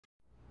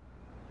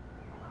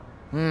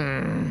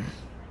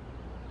Damn.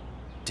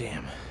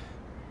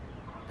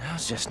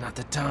 Now's just not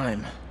the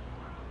time.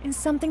 Is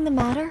something the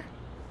matter?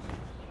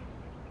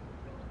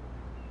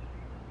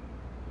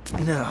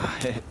 No,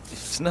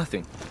 it's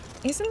nothing.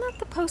 Isn't that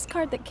the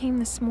postcard that came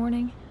this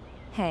morning?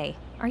 Hey,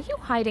 are you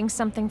hiding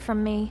something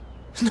from me?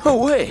 No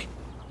way!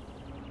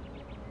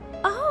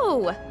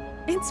 Oh,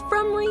 it's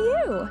from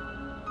Ryu.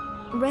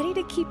 Ready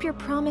to keep your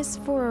promise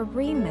for a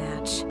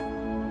rematch.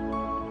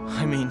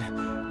 I mean,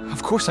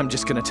 of course I'm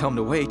just gonna tell him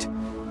to wait.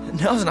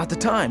 Now's not the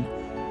time.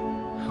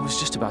 I was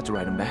just about to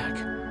write him back.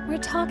 We're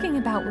talking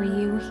about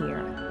Ryu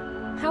here.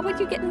 How would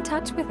you get in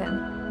touch with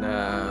him?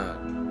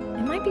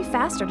 It might be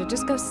faster to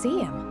just go see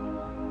him.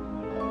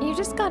 You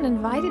just got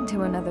invited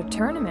to another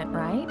tournament,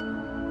 right?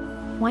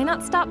 Why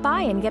not stop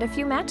by and get a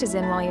few matches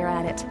in while you're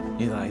at it?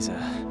 Eliza,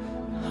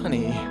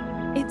 honey.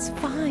 It's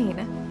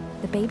fine.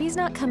 The baby's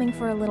not coming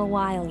for a little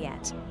while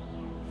yet.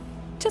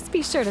 Just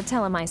be sure to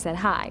tell him I said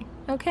hi,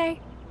 okay?